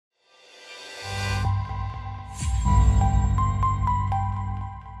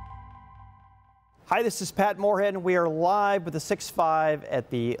Hi, this is Pat Moorhead, and we are live with the 6.5 at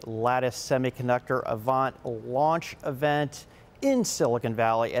the Lattice Semiconductor Avant launch event in Silicon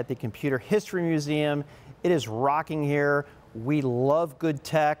Valley at the Computer History Museum. It is rocking here. We love good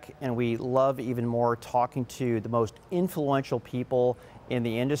tech, and we love even more talking to the most influential people in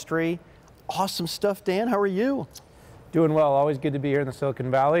the industry. Awesome stuff, Dan. How are you? Doing well. Always good to be here in the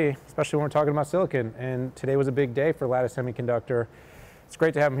Silicon Valley, especially when we're talking about silicon. And today was a big day for Lattice Semiconductor. It's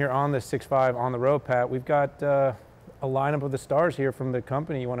great to have him here on this 6.5 on the road, Pat. We've got a lineup of the stars here from the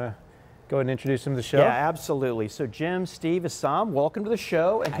company. You want to go ahead and introduce them to the show? Yeah, absolutely. So Jim, Steve, Esam, welcome to the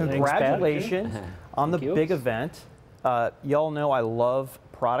show, and congratulations on the big event. Y'all know I love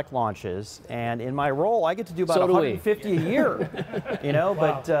product launches, and in my role, I get to do about 150 a year. You know,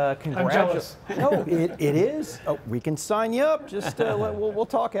 wow. But congratulations. No, it is. Oh, we can sign you up. Just we'll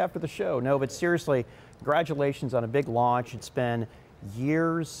talk after the show. No, but seriously, congratulations on a big launch. It's been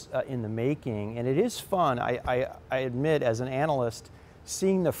years in the making, and it is fun. I admit, as an analyst,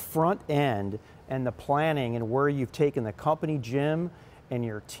 seeing the front end and the planning and where you've taken the company, Jim, and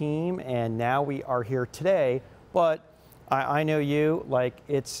your team, and now we are here today. But I know you, like,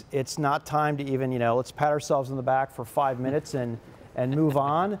 it's not time to even, let's pat ourselves on the back for 5 minutes and move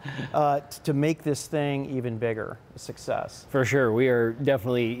on to make this thing even bigger, a success. For sure, we are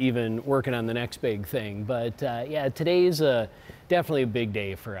definitely even working on the next big thing. But yeah, today's definitely a big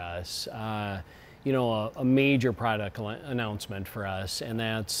day for us. A major product announcement for us, and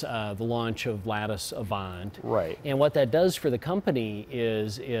that's the launch of Lattice Avant. Right. And what that does for the company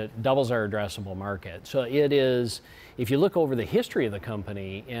is it doubles our addressable market. So it is, if you look over the history of the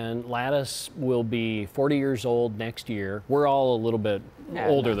company, and Lattice will be 40 years old next year. We're all a little bit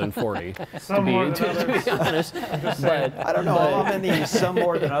older than 40, to be honest. But I don't know, I'm in the some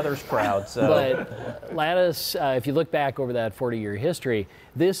more than others crowd. So. But Lattice, if you look back over that 40-year history,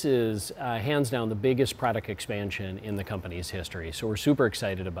 this is hands down the biggest product expansion in the company's history. So we're super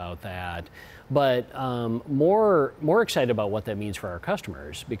excited about that. But more excited about what that means for our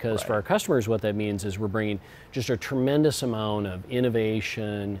customers, because for our customers, what that means is we're bringing just a tremendous amount of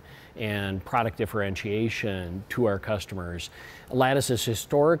innovation and product differentiation to our customers. Lattice has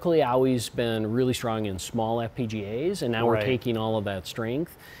historically always been really strong in small FPGAs, and now we're taking all of that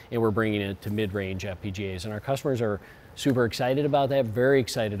strength and we're bringing it to mid-range FPGAs. And our customers are super excited about that, very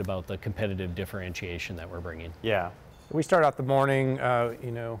excited about the competitive differentiation that we're bringing. Yeah. We start out the morning,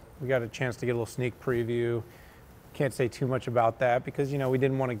 we got a chance to get a little sneak preview. Can't say too much about that because, we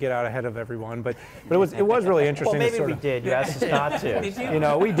didn't want to get out ahead of everyone, but it was really interesting. Well, maybe we did. You asked us not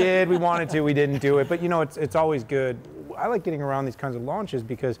to. We did. We wanted to. We didn't do it. But it's always good. I like getting around these kinds of launches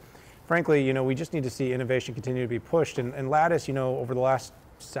because, frankly, we just need to see innovation continue to be pushed. And Lattice, over the last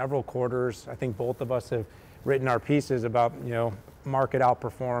several quarters, I think both of us have written our pieces about market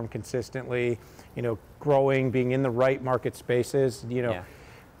outperform consistently, growing, being in the right market spaces.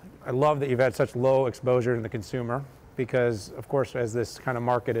 I love that you've had such low exposure in the consumer because, of course, as this kind of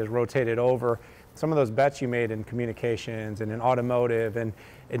market has rotated over, some of those bets you made in communications and in automotive and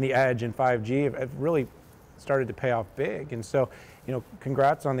in the edge and 5G have really started to pay off big. And so,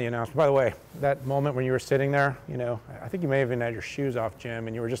 congrats on the announcement. By the way, that moment when you were sitting there, I think you may have even had your shoes off, Jim,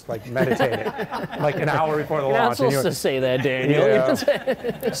 and you were just like meditating, like an hour before the launch. You're not supposed to say that, Daniel.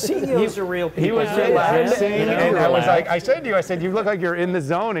 Yeah. CEOs are real people. He was relaxing, and I was like, I said to you, you look like you're in the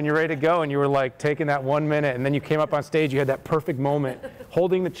zone and you're ready to go, and you were like taking that 1 minute, and then you came up on stage, you had that perfect moment,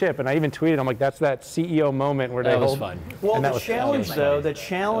 holding the chip, and I even tweeted, I'm like, that's that CEO moment where they hold. That was fun. Well, the challenge, though,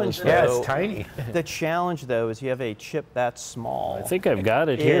 yeah, it's tiny. The challenge, though, is you have a chip that small. I think I've got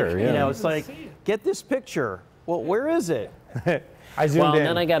it here. Yeah. It's like, get this picture. Well, where is it? I zoomed in. Well,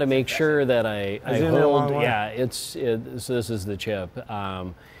 then I got to make sure that I hold. Yeah, so this is the chip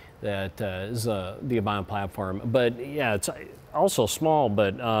that is the Avant platform. But yeah, it's also small.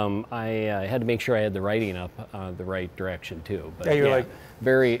 But I had to make sure I had the writing up the right direction too. But yeah, you're like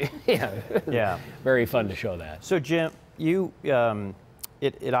very yeah, very fun to show that. So Jim, you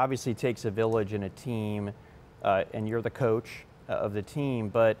it obviously takes a village and a team, and you're the coach of the team,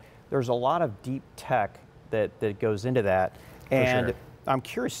 but there's a lot of deep tech that goes into that. And sure. I'm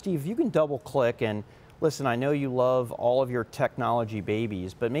curious, Steve, if you can double click and listen, I know you love all of your technology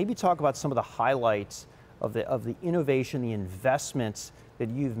babies, but maybe talk about some of the highlights of the innovation, the investments that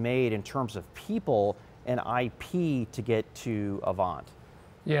you've made in terms of people and IP to get to Avant.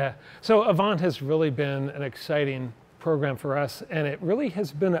 Yeah, so Avant has really been an exciting program for us, and it really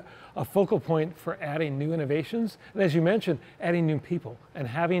has been a focal point for adding new innovations, and as you mentioned, adding new people and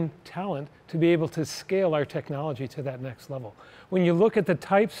having talent to be able to scale our technology to that next level. When you look at the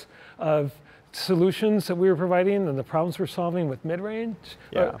types of solutions that we were providing and the problems we're solving with mid-range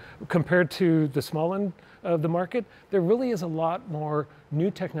compared to the small end of the market, there really is a lot more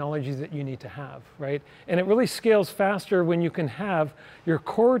new technologies that you need to have, right? And it really scales faster when you can have your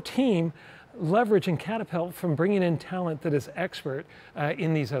core team leverage and catapult from bringing in talent that is expert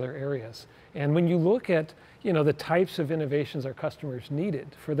in these other areas. And when you look at the types of innovations our customers needed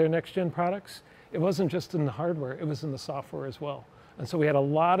for their next-gen products, it wasn't just in the hardware, it was in the software as well. And so we had a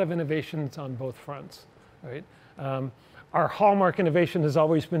lot of innovations on both fronts, right? Our hallmark innovation has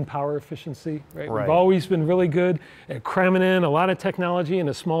always been power efficiency, right? We've always been really good at cramming in a lot of technology in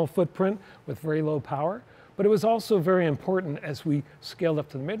a small footprint with very low power. But it was also very important as we scaled up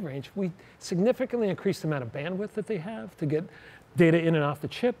to the mid-range. We significantly increased the amount of bandwidth that they have to get data in and off the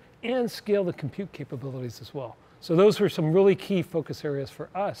chip and scale the compute capabilities as well. So those were some really key focus areas for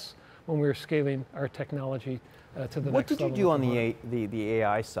us when we were scaling our technology to the next level. What did you do on the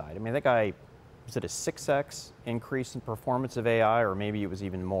AI side? I mean, I think was it a 6x increase in performance of AI, or maybe it was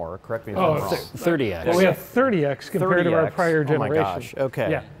even more? Correct me if I'm wrong. 30x. Well, we have 30x compared to our prior generation. Oh my gosh.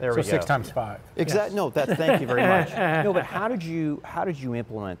 Okay. Yeah. There we go. So 6 times 5. Exactly. Yes. No, thank you very much. No, but how did you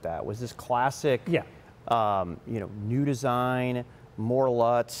implement that? Was this classic? New design, more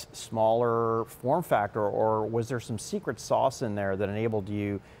LUTs, smaller form factor, or was there some secret sauce in there that enabled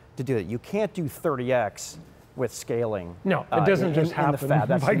you to do it? You can't do 30x with scaling. No, it doesn't just happen in the fab.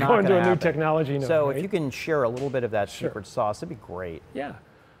 That's by not going to a happen. new technology node. So right? if you can share a little bit of that secret sauce, it'd be great. Yeah.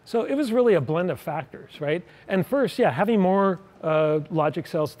 So it was really a blend of factors, right? And first, having more logic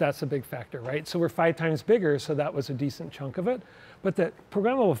cells, that's a big factor, right? So we're 5 times bigger, so that was a decent chunk of it. But the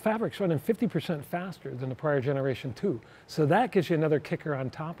programmable fabric's running 50% faster than the prior generation too. So that gives you another kicker on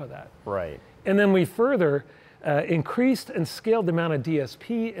top of that. Right. And then we further increased and scaled the amount of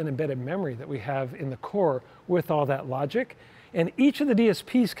DSP and embedded memory that we have in the core with all that logic. And each of the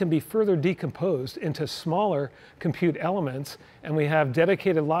DSPs can be further decomposed into smaller compute elements, and we have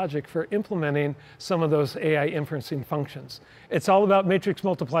dedicated logic for implementing some of those AI inferencing functions. It's all about matrix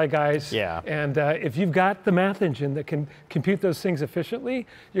multiply, guys. Yeah. And if you've got the math engine that can compute those things efficiently,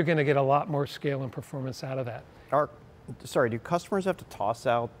 you're going to get a lot more scale and performance out of that. Do customers have to toss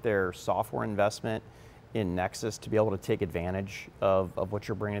out their software investment in Nexus to be able to take advantage of what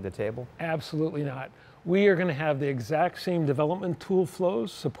you're bringing to the table? Absolutely not. We are going to have the exact same development tool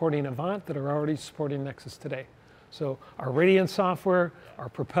flows supporting Avant that are already supporting Nexus today. So our Radiant software, our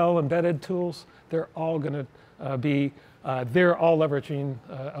Propel embedded tools, they're all going to they're all leveraging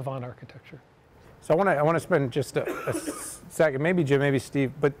Avant architecture. So I want to spend just a second, maybe Jim, maybe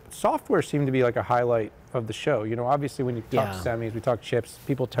Steve, but software seemed to be like a highlight of the show. Obviously when you talk semis, we talk chips,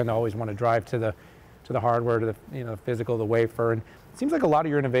 people tend to always want to drive to the hardware, to the physical, the wafer, and it seems like a lot of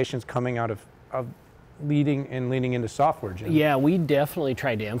your innovations coming out of leading into software, Jim. Yeah, we definitely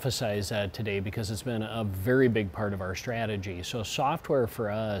tried to emphasize that today because it's been a very big part of our strategy. So software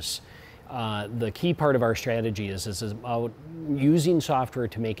for us, the key part of our strategy is about using software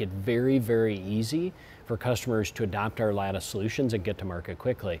to make it very, very easy for customers to adopt our Lattice solutions and get to market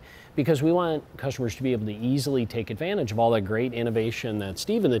quickly. Because we want customers to be able to easily take advantage of all the great innovation that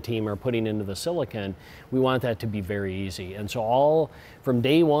Steve and the team are putting into the silicon. We want that to be very easy. And so from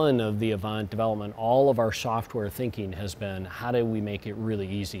day one of the Avant development, all of our software thinking has been, how do we make it really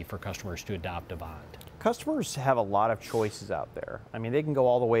easy for customers to adopt Avant? Customers have a lot of choices out there. I mean, they can go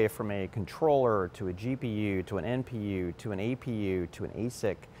all the way from a controller to a GPU to an NPU to an APU to an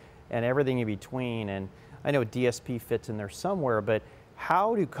ASIC and everything in between. And I know DSP fits in there somewhere, but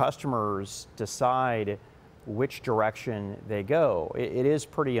how do customers decide which direction they go? It is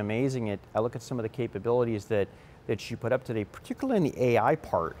pretty amazing. I look at some of the capabilities that you put up today, particularly in the AI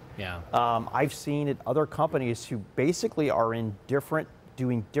part. Yeah. I've seen at other companies who basically are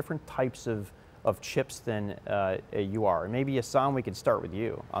doing different types of chips than you are. And maybe Esam, we can start with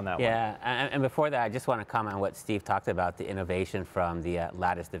you on that one. Yeah, and before that, I just want to comment on what Steve talked about, the innovation from the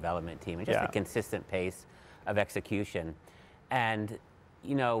Lattice development team, and just a consistent pace of execution. And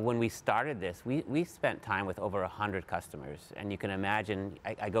when we started this, we spent time with over 100 customers. And you can imagine,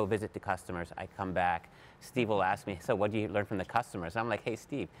 I go visit the customers, I come back, Steve will ask me, so what do you learn from the customers? I'm like, hey,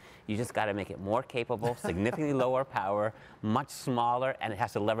 Steve, you just got to make it more capable, significantly lower power, much smaller, and it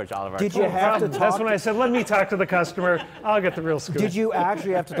has to leverage all of our tools. Did you have to talk? That's when I said, let me talk to the customer. I'll get the real scoop. Did you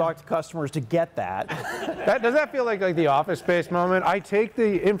actually have to talk to customers to get that? Does that feel like the Office Space moment? I take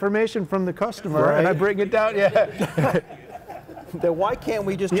the information from the customer and I bring it down. Yeah. Then why can't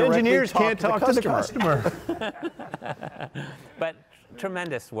we just the engineers can't talk to the customer? But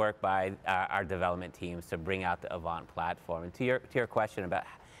tremendous work by our development teams to bring out the Avant platform. And to your question about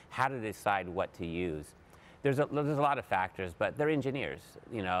how to decide what to use, There's a lot of factors, but they're engineers.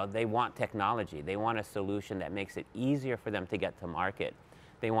 You know, they want technology. They want a solution that makes it easier for them to get to market.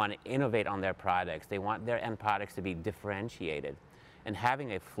 They want to innovate on their products. They want their end products to be differentiated. And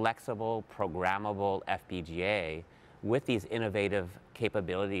having a flexible, programmable FPGA with these innovative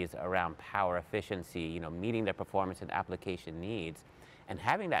capabilities around power efficiency, you know, meeting their performance and application needs, and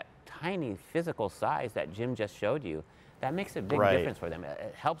having that tiny physical size that Jim just showed you, that makes a big difference for them.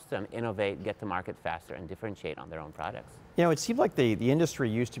 It helps them innovate, get to market faster, and differentiate on their own products. You know, it seemed like the industry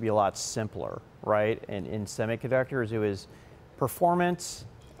used to be a lot simpler, right? And in semiconductors, it was performance,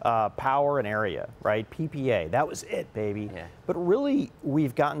 power, and area, right? PPA, that was it, baby. Yeah. But really,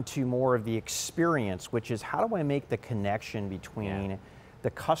 we've gotten to more of the experience, which is how do I make the connection between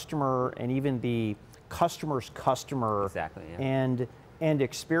the customer and even the customer's customer and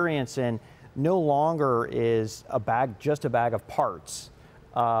experience. And no longer is a bag, just a bag of parts,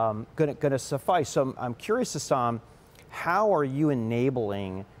 gonna suffice. So I'm curious, Esam, how are you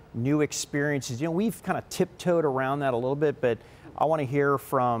enabling new experiences? You know, we've kind of tiptoed around that a little bit, but I want to hear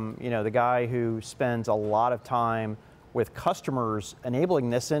from, you know, the guy who spends a lot of time with customers enabling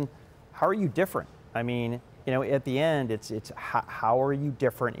this, and how are you different? I mean, you know, at the end, it's how are you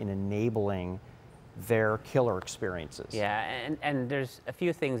different in enabling their killer experiences? Yeah, and there's a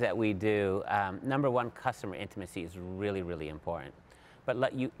few things that we do. Number one, customer intimacy is really, really important. But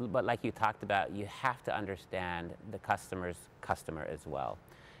like you talked about, you have to understand the customer's customer as well.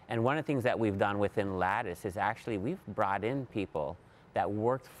 And one of the things that we've done within Lattice is actually we've brought in people that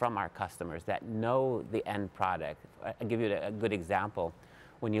worked from our customers that know the end product. I'll give you a good example.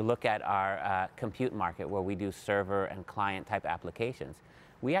 When you look at our compute market where we do server and client type applications,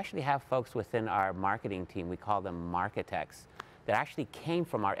 we actually have folks within our marketing team, we call them marketects, that actually came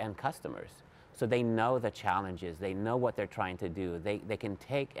from our end customers. So they know the challenges, they know what they're trying to do. They can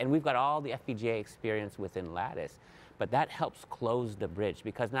take, and we've got all the FPGA experience within Lattice, but that helps close the bridge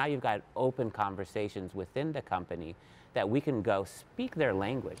because now you've got open conversations within the company that we can go speak their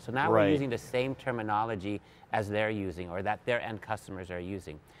language. So now we're using the same terminology as they're using or that their end customers are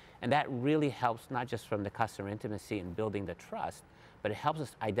using. And that really helps not just from the customer intimacy and building the trust, but it helps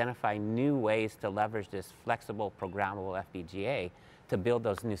us identify new ways to leverage this flexible, programmable FPGA to build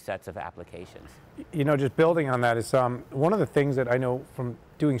those new sets of applications. You know, just building on that is one of the things that I know from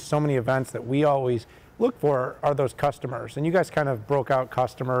doing so many events that we always look for are those customers. And you guys kind of broke out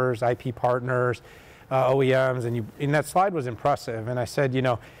customers, IP partners, OEMs, and that slide was impressive. And I said, you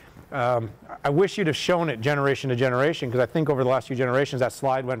know, I wish you'd have shown it generation to generation, because I think over the last few generations that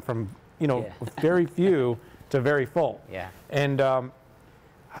slide went from, you know, very few to very full. Yeah. And,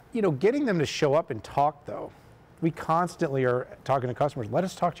 you know, getting them to show up and talk, though, we constantly are talking to customers. Let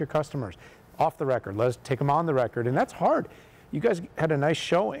us talk to your customers off the record. Let us take them on the record. And that's hard. You guys had a nice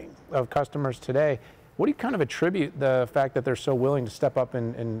showing of customers today. What do you kind of attribute the fact that they're so willing to step up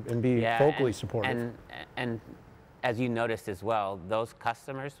and be vocally supportive? And as you noticed as well, those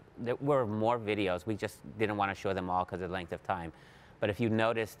customers, there were more videos. We just didn't want to show them all because of the length of time. But if you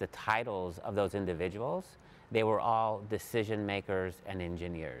notice the titles of those individuals, they were all decision makers and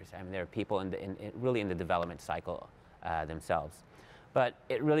engineers. I mean, they're people really in the development cycle themselves. But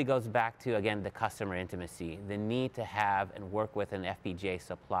it really goes back to, again, the customer intimacy, the need to have and work with an FPGA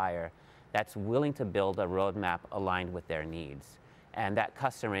supplier that's willing to build a roadmap aligned with their needs. And that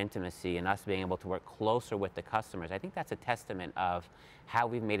customer intimacy and us being able to work closer with the customers, I think that's a testament of how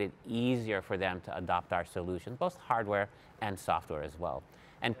we've made it easier for them to adopt our solutions, both hardware and software as well.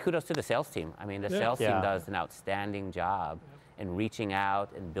 And kudos to the sales team. I mean, the sales team does an outstanding job in reaching out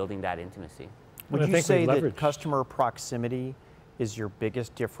and building that intimacy. Would you say that customer proximity is your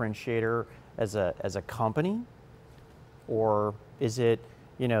biggest differentiator as a company? Or is it,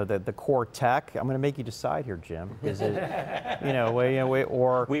 you know, the core tech? I'm going to make you decide here, Jim. Is it, you know,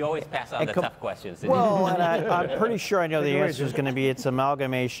 or... We always pass on the tough questions. Well, and I'm pretty sure I know the answer is going to be it's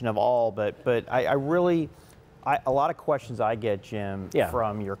amalgamation of all, but I really... a lot of questions I get, Jim,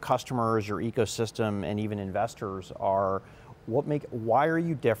 from your customers, your ecosystem, and even investors are, why are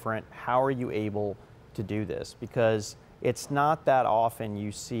you different? How are you able to do this? Because it's not that often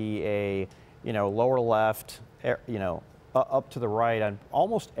you see a, you know, lower left, you know, up to the right on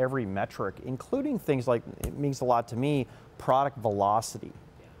almost every metric, including things like, it means a lot to me, product velocity,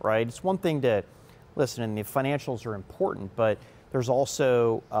 right? It's one thing to, listen, and the financials are important, but there's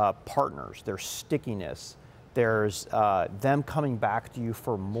also partners, there's stickiness, there's them coming back to you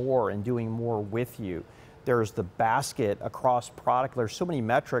for more and doing more with you. There's the basket across product. There's so many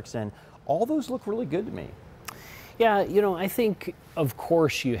metrics, and all those look really good to me. Yeah, you know, I think, of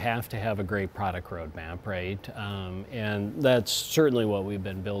course, you have to have a great product roadmap, right? And that's certainly what we've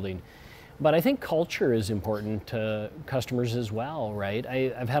been building. But I think culture is important to customers as well, right?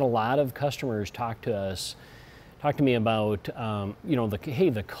 I've had a lot of customers talk to me about,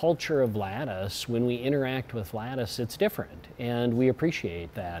 the culture of Lattice. When we interact with Lattice, it's different, and we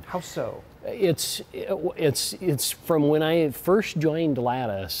appreciate that. How so? It's from when I first joined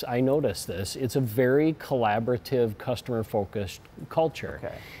Lattice, I noticed this. It's a very collaborative, customer-focused culture.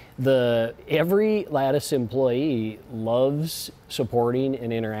 Okay. Every Lattice employee loves supporting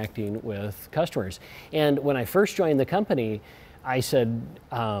and interacting with customers. And when I first joined the company, I said,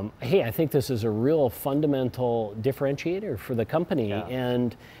 hey, I think this is a real fundamental differentiator for the company. Yeah.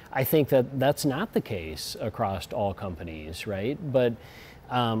 And I think that that's not the case across all companies, right? But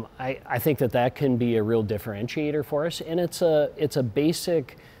I think that can be a real differentiator for us. And it's a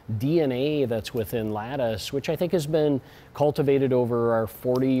basic DNA that's within Lattice, which I think has been cultivated over our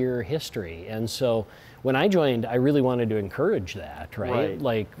 40-year history. And so when I joined, I really wanted to encourage that, right?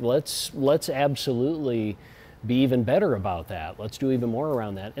 Like, let's absolutely be even better about that. Let's do even more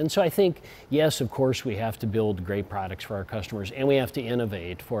around that. And so I think, yes, of course, we have to build great products for our customers, and we have to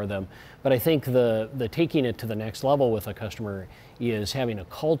innovate for them. But I think the taking it to the next level with a customer is having a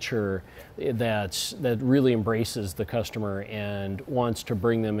culture that really embraces the customer and wants to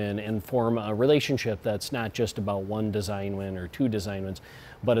bring them in and form a relationship that's not just about one design win or two design wins,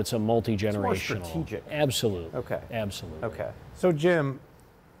 but it's a multi-generational. It's more strategic. Absolutely. Okay. Absolutely. Okay. So Jim,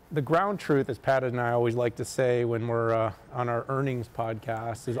 the ground truth, as Pat and I always like to say when we're on our earnings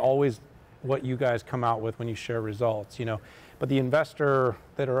podcast, is always what you guys come out with when you share results. But the investor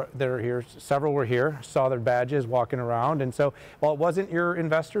that are here, several were here, saw their badges walking around, and so while it wasn't your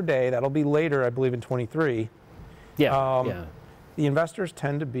investor day, that'll be later, I believe, in 23. Yeah. The investors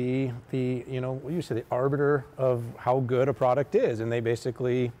tend to be the arbiter of how good a product is, and they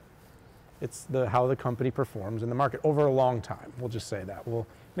basically, it's how the company performs in the market over a long time. We'll just say that.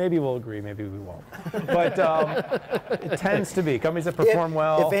 Maybe we'll agree, maybe we won't. But it tends to be companies that perform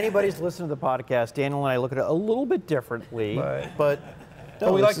well. If anybody's listened to the podcast, Daniel and I look at it a little bit differently, but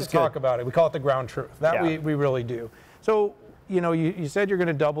we like to talk about it. We call it the ground truth. That we really do. So, you said you're going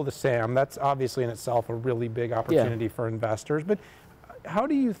to double the SAM. That's obviously in itself a really big opportunity for investors. But how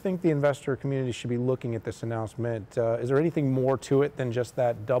do you think the investor community should be looking at this announcement? Is there anything more to it than just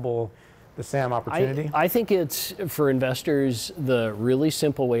that double the SAM opportunity? I think it's, for investors, the really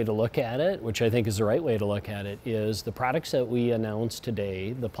simple way to look at it, which I think is the right way to look at it, is the products that we announced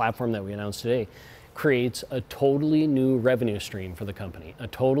today, the platform that we announced today, creates a totally new revenue stream for the company, a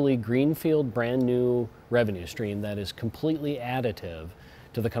totally greenfield, brand new revenue stream that is completely additive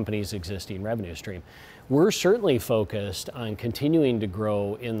to the company's existing revenue stream. We're certainly focused on continuing to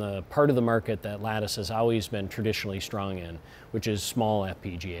grow in the part of the market that Lattice has always been traditionally strong in, which is small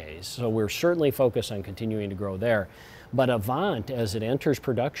FPGAs. So we're certainly focused on continuing to grow there. But Avant, as it enters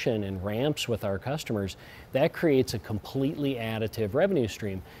production and ramps with our customers, that creates a completely additive revenue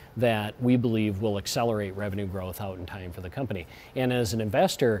stream that we believe will accelerate revenue growth out in time for the company. And as an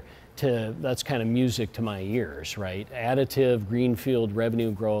investor, that's kind of music to my ears, right? Additive greenfield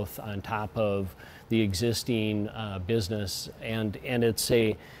revenue growth on top of the existing business, and it's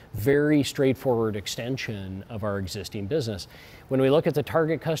a very straightforward extension of our existing business. When we look at the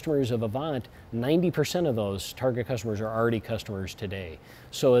target customers of Avant, 90% of those target customers are already customers today.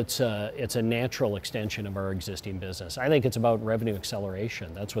 So it's a natural extension of our existing business. I think it's about revenue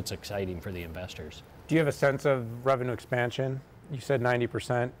acceleration. That's what's exciting for the investors. Do you have a sense of revenue expansion? You said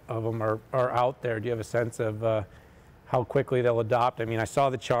 90% of them are out there. Do you have a sense of how quickly they'll adopt? I mean, I saw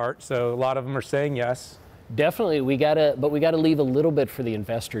the chart, so a lot of them are saying yes. Definitely, but we gotta leave a little bit for the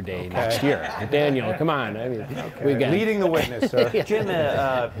investor day next year. Daniel, come on. I mean, we got leading the witness, sir. Jim,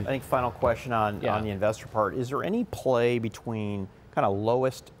 I think final question on the investor part. Is there any play between kind of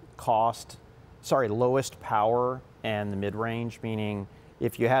lowest power and the mid-range? Meaning,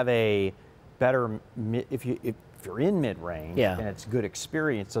 if you have a better, if you're in mid-range and it's good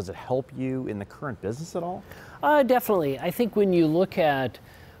experience, does it help you in the current business at all? Definitely. I think when you look at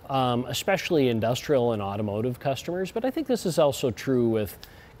especially industrial and automotive customers, but I think this is also true with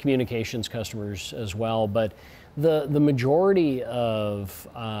communications customers as well, but the majority of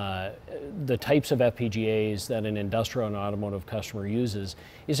the types of FPGAs that an industrial and automotive customer uses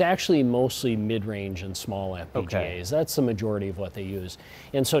is actually mostly mid-range and small FPGAs. Okay. That's the majority of what they use.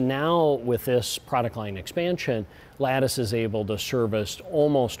 And so now with this product line expansion, Lattice is able to service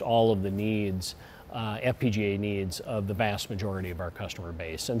almost all of the needs, FPGA needs of the vast majority of our customer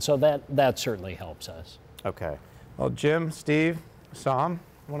base. And so that certainly helps us. Okay. Well, Jim, Steve, Esam,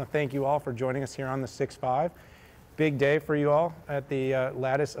 I want to thank you all for joining us here on the 6.5. Big day for you all at the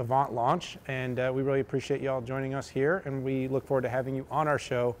Lattice Avant launch, and we really appreciate you all joining us here, and we look forward to having you on our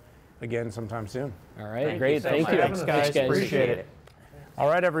show again sometime soon. All right, great. Thank you. Thanks, guys. Appreciate it. All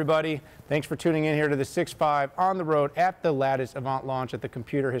right, everybody. Thanks for tuning in here to the 6.5 on the road at the Lattice Avant launch at the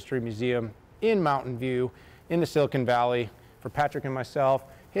Computer History Museum in Mountain View in the Silicon Valley. For Patrick and myself,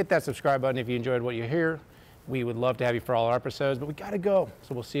 hit that subscribe button if you enjoyed what you hear. We would love to have you for all our episodes, but we got to go.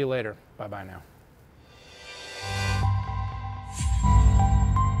 So we'll see you later. Bye-bye now.